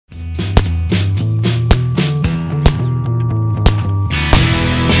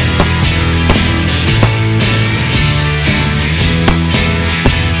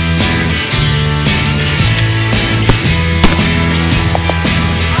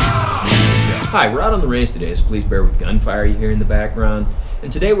Hi, we're out on the range today, so please bear with gunfire you hear in the background.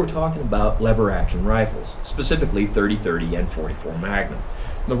 And today we're talking about lever-action rifles, specifically 30-30 and 44 Magnum.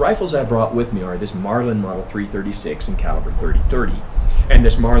 And the rifles I brought with me are this Marlin Model 336 in caliber 30-30, and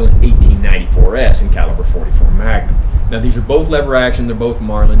this Marlin 1894S in caliber 44 Magnum. Now these are both lever-action, they're both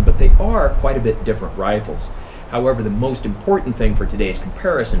Marlin, but they are quite a bit different rifles. However, the most important thing for today's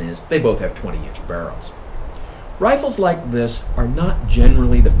comparison is they both have 20-inch barrels. Rifles like this are not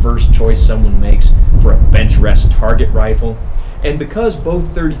generally the first choice someone makes for a bench rest target rifle, and because both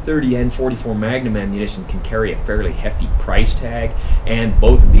 30-30 and 44 Magnum ammunition can carry a fairly hefty price tag, and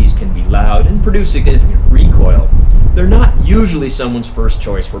both of these can be loud and produce significant recoil, they're not usually someone's first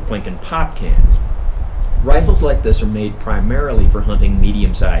choice for plinking pop cans. Rifles like this are made primarily for hunting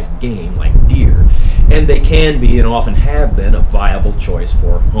medium-sized game like deer, and they can be and often have been a viable choice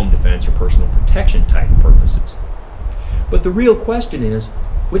for home defense or personal protection type purposes. But the real question is,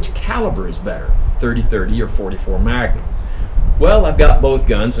 which caliber is better, 30-30 or 44 Magnum? Well, I've got both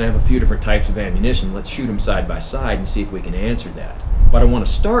guns and I have a few different types of ammunition. Let's shoot them side by side and see if we can answer that. But I want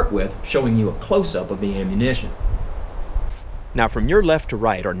to start with showing you a close-up of the ammunition. Now from your left to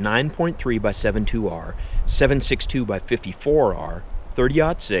right are 9.3 by 7.2R, 7.62 by 54R,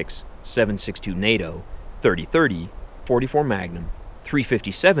 30-06, 7.62 NATO, 30-30, 44 Magnum,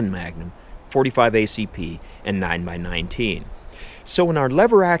 357 Magnum, 45 ACP, and 9x19. So in our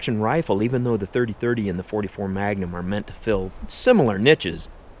lever-action rifle, even though the 30-30 and the 44 Magnum are meant to fill similar niches,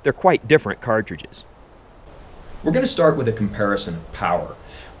 they're quite different cartridges. We're going to start with a comparison of power,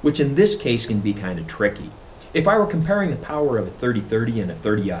 which in this case can be kind of tricky. If I were comparing the power of a 30-30 and a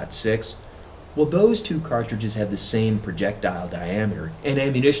 30-06, well, those two cartridges have the same projectile diameter, and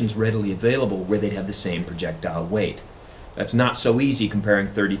ammunition's readily available where they'd have the same projectile weight. That's not so easy comparing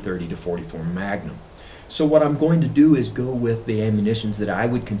 30-30 to 44 Magnum. So what I'm going to do is go with the ammunitions that I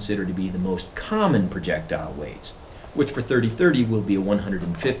would consider to be the most common projectile weights, which for 30-30 will be a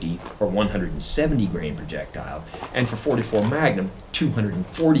 150 or 170 grain projectile, and for 44 Magnum,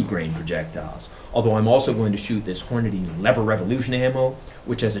 240 grain projectiles. Although I'm also going to shoot this Hornady Lever Revolution ammo,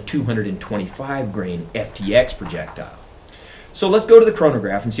 which has a 225 grain FTX projectile. So let's go to the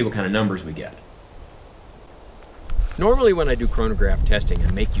chronograph and see what kind of numbers we get. Normally when I do chronograph testing,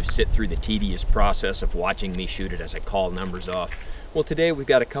 I make you sit through the tedious process of watching me shoot it as I call numbers off. Well, today we've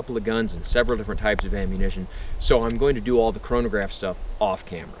got a couple of guns and several different types of ammunition, so I'm going to do all the chronograph stuff off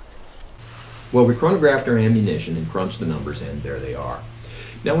camera. Well, we chronographed our ammunition and crunched the numbers, and there they are.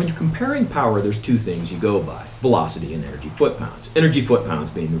 Now, when you're comparing power, there's two things you go by: velocity and energy foot-pounds. Energy foot-pounds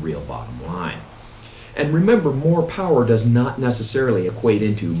being the real bottom line. And remember, more power does not necessarily equate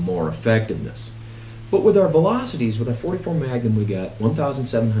into more effectiveness. But with our velocities, with our 44 Magnum, we got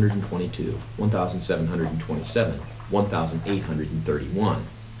 1,722, 1,727, 1,831,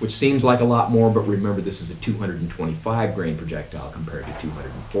 which seems like a lot more, but remember this is a 225 grain projectile compared to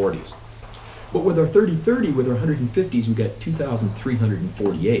 240s. But with our 30-30, with our 150s, we got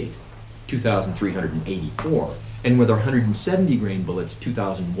 2,348, 2,384, and with our 170 grain bullets,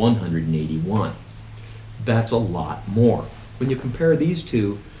 2,181. That's a lot more. When you compare these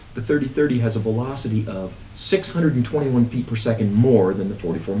two, the 30-30 has a velocity of 621 feet per second more than the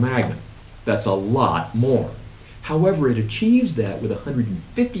 44 Magnum. That's a lot more. However, it achieves that with a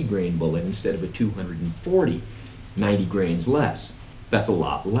 150 grain bullet instead of a 240, 90 grains less. That's a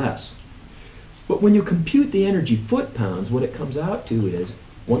lot less. But when you compute the energy foot-pounds, what it comes out to is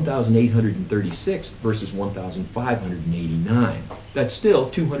 1,836 versus 1,589. That's still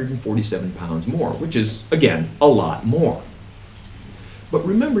 247 pounds more, which is, again, a lot more. But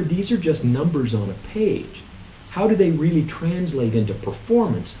remember, these are just numbers on a page. How do they really translate into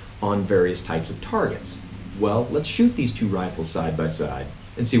performance on various types of targets? Well, let's shoot these two rifles side by side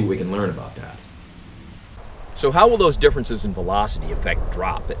and see what we can learn about that. So how will those differences in velocity affect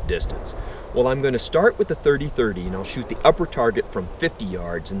drop at distance? Well, I'm going to start with the 30-30 and I'll shoot the upper target from 50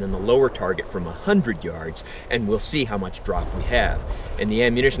 yards and then the lower target from 100 yards, and we'll see how much drop we have. And the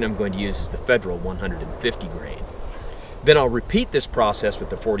ammunition I'm going to use is the Federal 150 grain. Then I'll repeat this process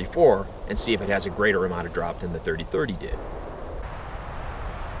with the 44 and see if it has a greater amount of drop than the 30-30 did.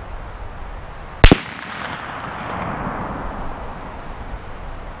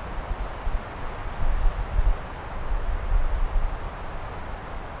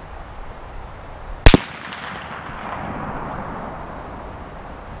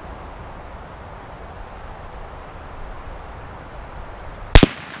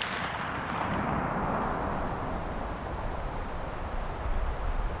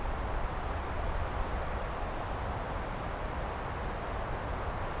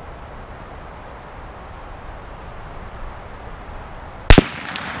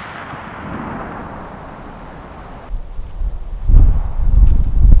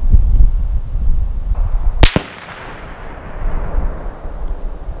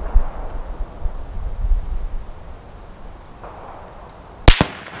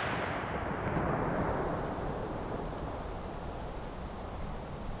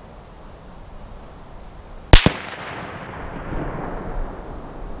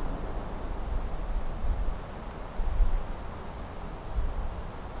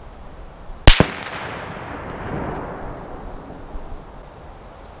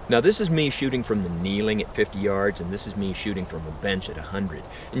 Now this is me shooting from the kneeling at 50 yards, and this is me shooting from a bench at 100.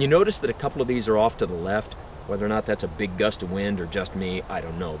 And you notice that a couple of these are off to the left. Whether or not that's a big gust of wind or just me, I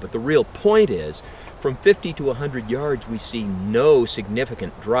don't know. But the real point is, from 50 to 100 yards, we see no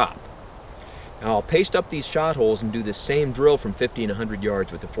significant drop. Now I'll paste up these shot holes and do the same drill from 50 and 100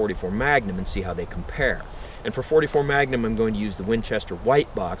 yards with the 44 Magnum and see how they compare. And for 44 Magnum, I'm going to use the Winchester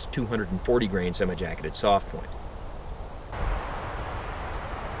White Box 240 grain semi-jacketed soft point.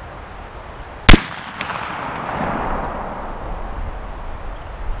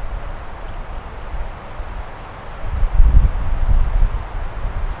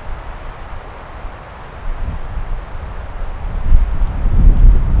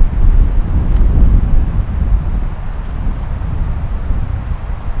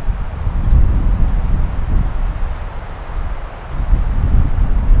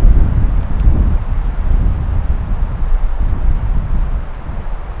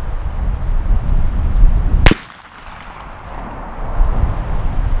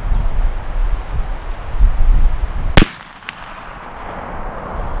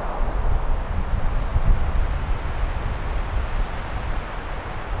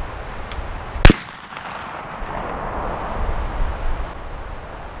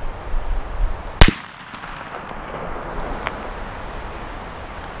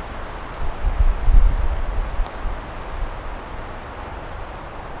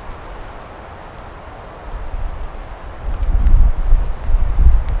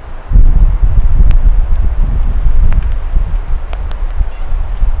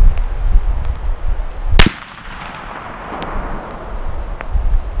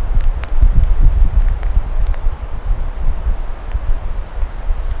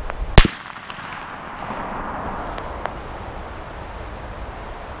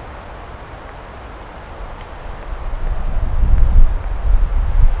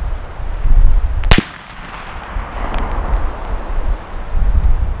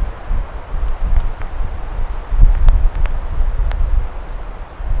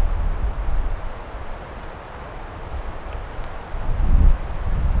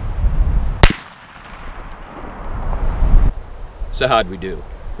 So how'd we do?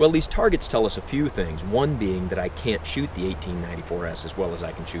 Well, these targets tell us a few things, one being that I can't shoot the 1894S as well as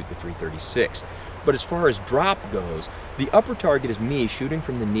I can shoot the 336. But as far as drop goes, the upper target is me shooting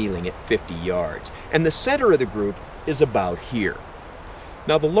from the kneeling at 50 yards, and the center of the group is about here.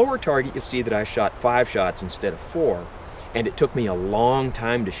 Now the lower target, you see that I shot 5 shots instead of 4, and it took me a long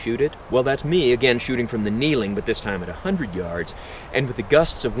time to shoot it. Well, that's me again shooting from the kneeling, but this time at 100 yards, and with the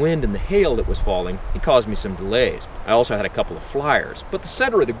gusts of wind and the hail that was falling, it caused me some delays. I also had a couple of flyers, but the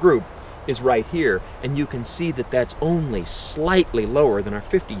center of the group is right here, and you can see that that's only slightly lower than our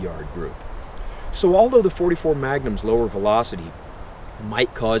 50-yard group. So although the 44 Magnum's lower velocity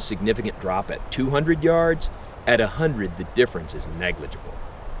might cause significant drop at 200 yards, at 100 the difference is negligible.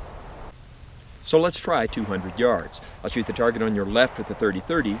 So let's try 200 yards. I'll shoot the target on your left with the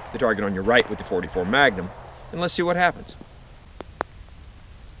 30-30, the target on your right with the 44 Magnum, and let's see what happens.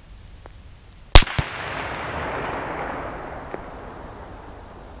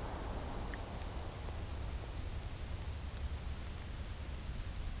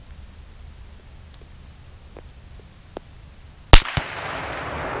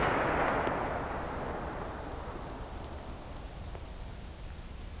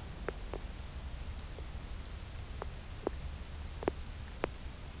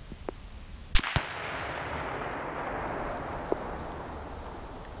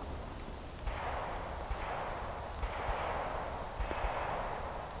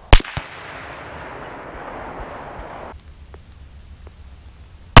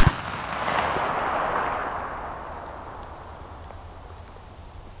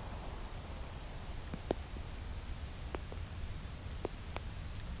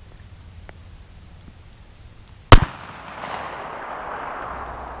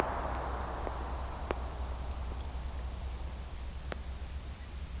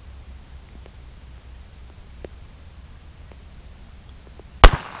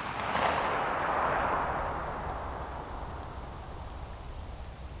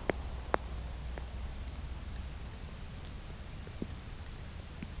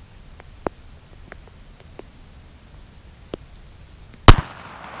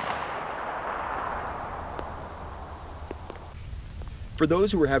 For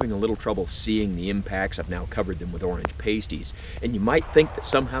those who are having a little trouble seeing the impacts, I've now covered them with orange pasties. And you might think that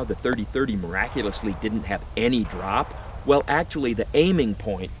somehow the 30-30 miraculously didn't have any drop. Well, actually the aiming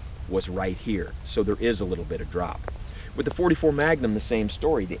point was right here, so there is a little bit of drop. With the 44 Magnum, the same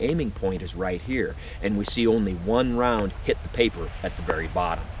story. The aiming point is right here, and we see only one round hit the paper at the very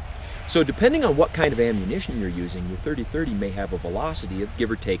bottom. So depending on what kind of ammunition you're using, your 30-30 may have a velocity of give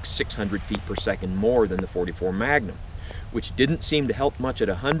or take 600 feet per second more than the 44 Magnum, which didn't seem to help much at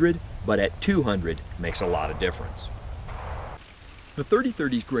 100, but at 200 makes a lot of difference. The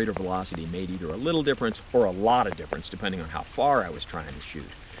 30-30's greater velocity made either a little difference or a lot of difference depending on how far I was trying to shoot.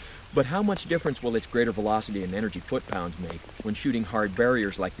 But how much difference will its greater velocity and energy foot-pounds make when shooting hard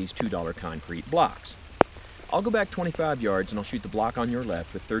barriers like these $2 concrete blocks? I'll go back 25 yards and I'll shoot the block on your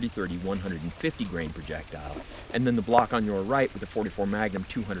left with 30-30 150 grain projectile, and then the block on your right with the 44 Magnum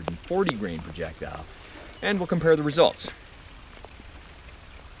 240 grain projectile, and we'll compare the results.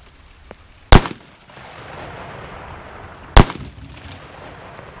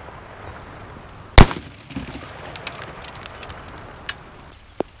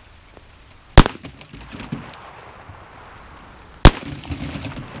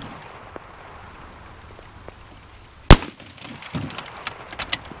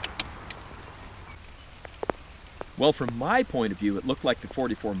 Well, from my point of view, it looked like the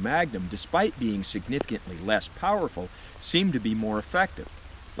 44 Magnum, despite being significantly less powerful, seemed to be more effective.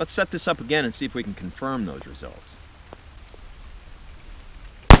 Let's set this up again and see if we can confirm those results.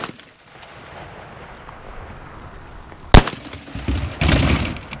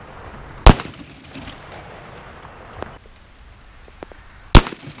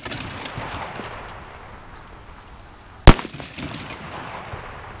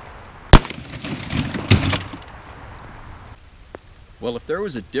 Well, if there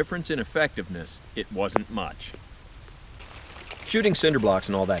was a difference in effectiveness, it wasn't much. Shooting cinder blocks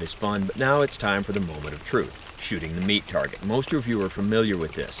and all that is fun, but now it's time for the moment of truth, shooting the meat target. Most of you are familiar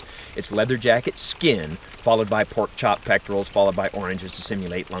with this. It's leather jacket skin, followed by pork chop pectorals, followed by oranges to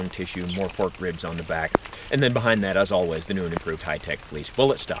simulate lung tissue, more pork ribs on the back, and then behind that, as always, the new and improved high-tech fleece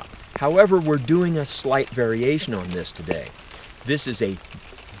bullet stop. However, we're doing a slight variation on this today. This is a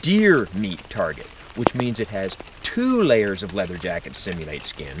deer meat target, which means it has 2 layers of leather jacket to simulate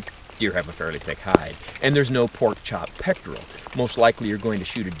skin. Deer have a fairly thick hide. And there's no pork chop pectoral. Most likely you're going to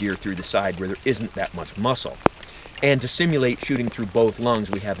shoot a deer through the side where there isn't that much muscle. And to simulate shooting through both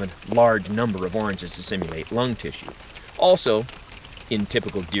lungs, we have a large number of oranges to simulate lung tissue. Also, in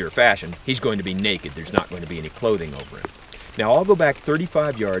typical deer fashion, he's going to be naked. There's not going to be any clothing over him. Now I'll go back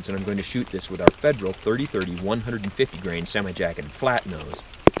 35 yards and I'm going to shoot this with our Federal 30-30 150 grain semi-jacketed flat nose.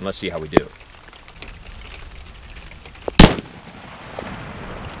 And let's see how we do.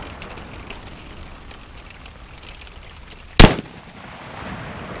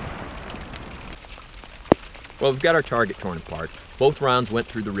 Well, we've got our target torn apart. Both rounds went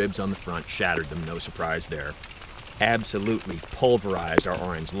through the ribs on the front, shattered them, no surprise there. Absolutely pulverized our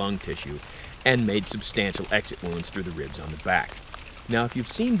orange lung tissue and made substantial exit wounds through the ribs on the back. Now, if you've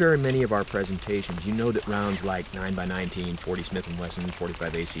seen very many of our presentations, you know that rounds like 9x19, 40 Smith & Wesson,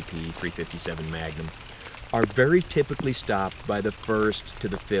 45 ACP, 357 Magnum are very typically stopped by the first to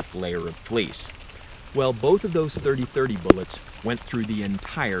the 5th layer of fleece. Well, both of those 30-30 bullets went through the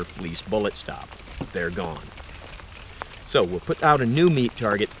entire fleece bullet stop. They're gone. So we'll put out a new meat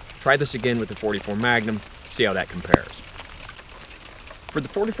target, try this again with the 44 Magnum, see how that compares. For the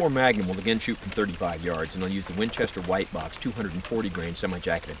 44 Magnum, we'll again shoot from 35 yards, and I'll use the Winchester White Box 240 grain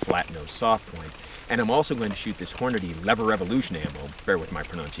semi-jacketed flat nose soft point. And I'm also going to shoot this Hornady Lever Revolution ammo, bear with my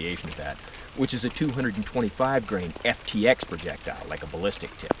pronunciation of that, which is a 225 grain FTX projectile, like a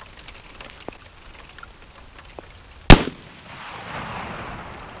ballistic tip.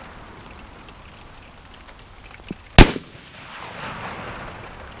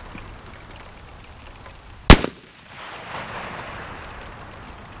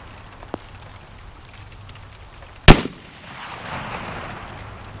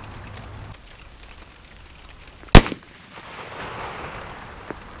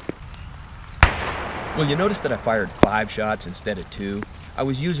 Well, you notice that I fired 5 shots instead of 2. I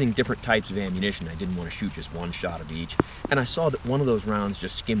was using different types of ammunition. I didn't want to shoot just 1 shot of each. And I saw that one of those rounds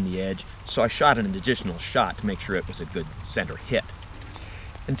just skimmed the edge, so I shot an additional shot to make sure it was a good center hit.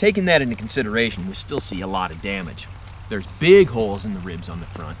 And taking that into consideration, we still see a lot of damage. There's big holes in the ribs on the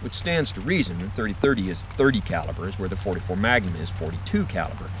front, which stands to reason. The 30-30 is 30 calibers, where the 44 Magnum is 42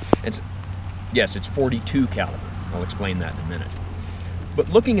 caliber. And so, yes, it's 42 caliber. I'll explain that in a minute. But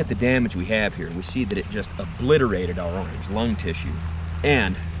looking at the damage we have here, we see that it just obliterated our orange lung tissue.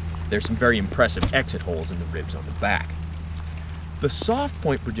 And there's some very impressive exit holes in the ribs on the back. The soft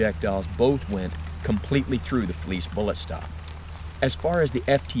point projectiles both went completely through the fleece bullet stop. As far as the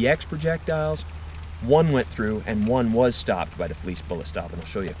FTX projectiles, one went through and one was stopped by the fleece bullet stop, and I'll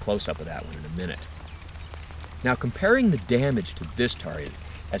show you a close-up of that one in a minute. Now, comparing the damage to this target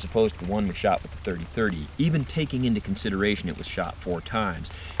as opposed to the one we shot with the 30-30, even taking into consideration it was shot 4 times,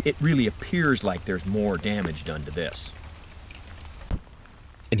 it really appears like there's more damage done to this.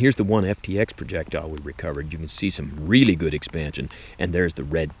 And here's the one FTX projectile we recovered. You can see some really good expansion, and there's the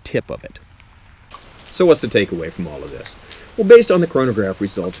red tip of it. So what's the takeaway from all of this? Well, based on the chronograph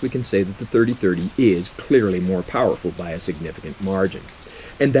results, we can say that the 30-30 is clearly more powerful by a significant margin.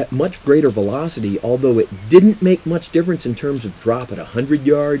 And that much greater velocity, although it didn't make much difference in terms of drop at 100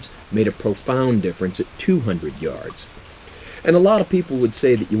 yards, made a profound difference at 200 yards. And a lot of people would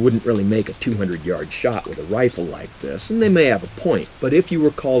say that you wouldn't really make a 200-yard shot with a rifle like this, and they may have a point, but if you were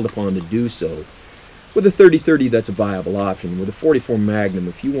called upon to do so, with a 30-30 that's a viable option. With a 44 Magnum,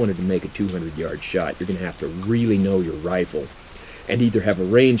 if you wanted to make a 200-yard shot, you're going to have to really know your rifle and either have a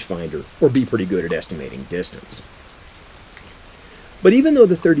rangefinder or be pretty good at estimating distance. But even though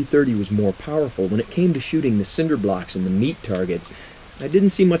the 30-30 was more powerful, when it came to shooting the cinder blocks and the meat target, I didn't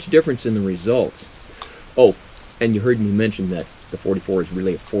see much difference in the results. Oh, and you heard me mention that the 44 is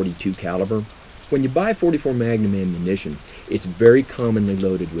really a 42 caliber. When you buy 44 Magnum ammunition, it's very commonly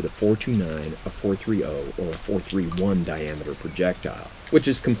loaded with a 429, a 430, or a 431 diameter projectile, which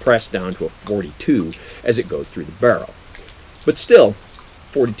is compressed down to a 42 as it goes through the barrel. But still,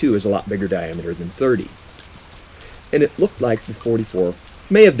 42 is a lot bigger diameter than 30. And it looked like the 44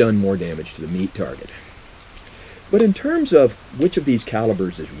 may have done more damage to the meat target. But in terms of which of these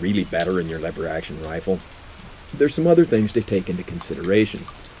calibers is really better in your lever-action rifle, there's some other things to take into consideration.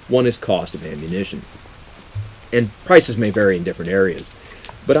 One is cost of ammunition. And prices may vary in different areas.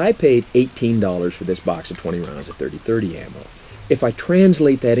 But I paid $18 for this box of 20 rounds of 30-30 ammo. If I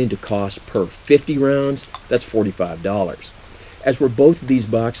translate that into cost per 50 rounds, that's $45. As were both of these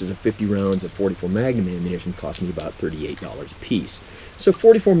boxes of 50 rounds of 44 Magnum ammunition cost me about $38 a piece. So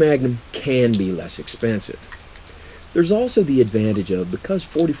 44 Magnum can be less expensive. There's also the advantage of, because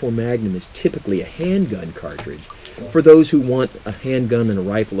 44 Magnum is typically a handgun cartridge, for those who want a handgun and a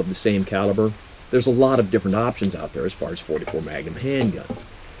rifle of the same caliber, there's a lot of different options out there as far as 44 Magnum handguns.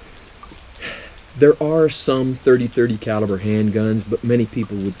 There are some 30-30 caliber handguns, but many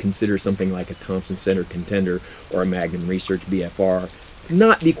people would consider something like a Thompson Center Contender or a Magnum Research BFR to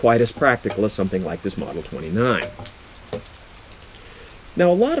not be quite as practical as something like this Model 29. Now,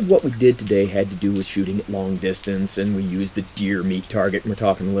 a lot of what we did today had to do with shooting at long distance, and we used the deer meat target, and we're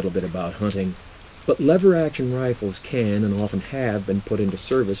talking a little bit about hunting. But lever-action rifles can and often have been put into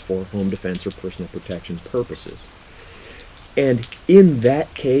service for home defense or personal protection purposes. And in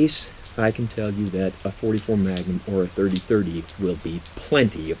that case, I can tell you that a 44 Magnum or a 30-30 will be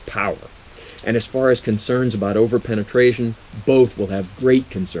plenty of power. And as far as concerns about over-penetration, both will have great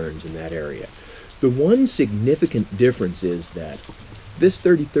concerns in that area. The one significant difference is that this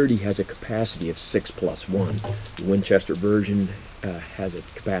 30-30 has a capacity of 6+1. The Winchester version has a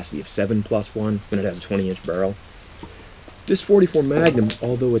capacity of 7+1, and it has a 20-inch barrel. This 44 Magnum,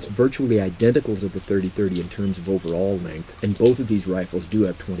 although it's virtually identical to the 30-30 in terms of overall length, and both of these rifles do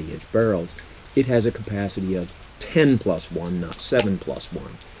have 20-inch barrels, it has a capacity of 10+1, not 7+1,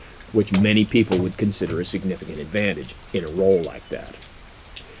 which many people would consider a significant advantage in a role like that.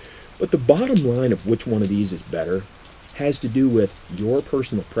 But the bottom line of which one of these is better has to do with your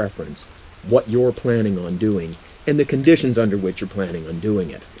personal preference, what you're planning on doing, and the conditions under which you're planning on doing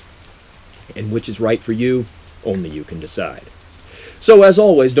it. And which is right for you, only you can decide. So as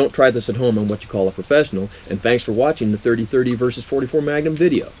always, don't try this at home on what you call a professional, and thanks for watching the 30-30 versus 44 Magnum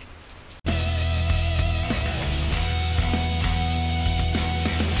video.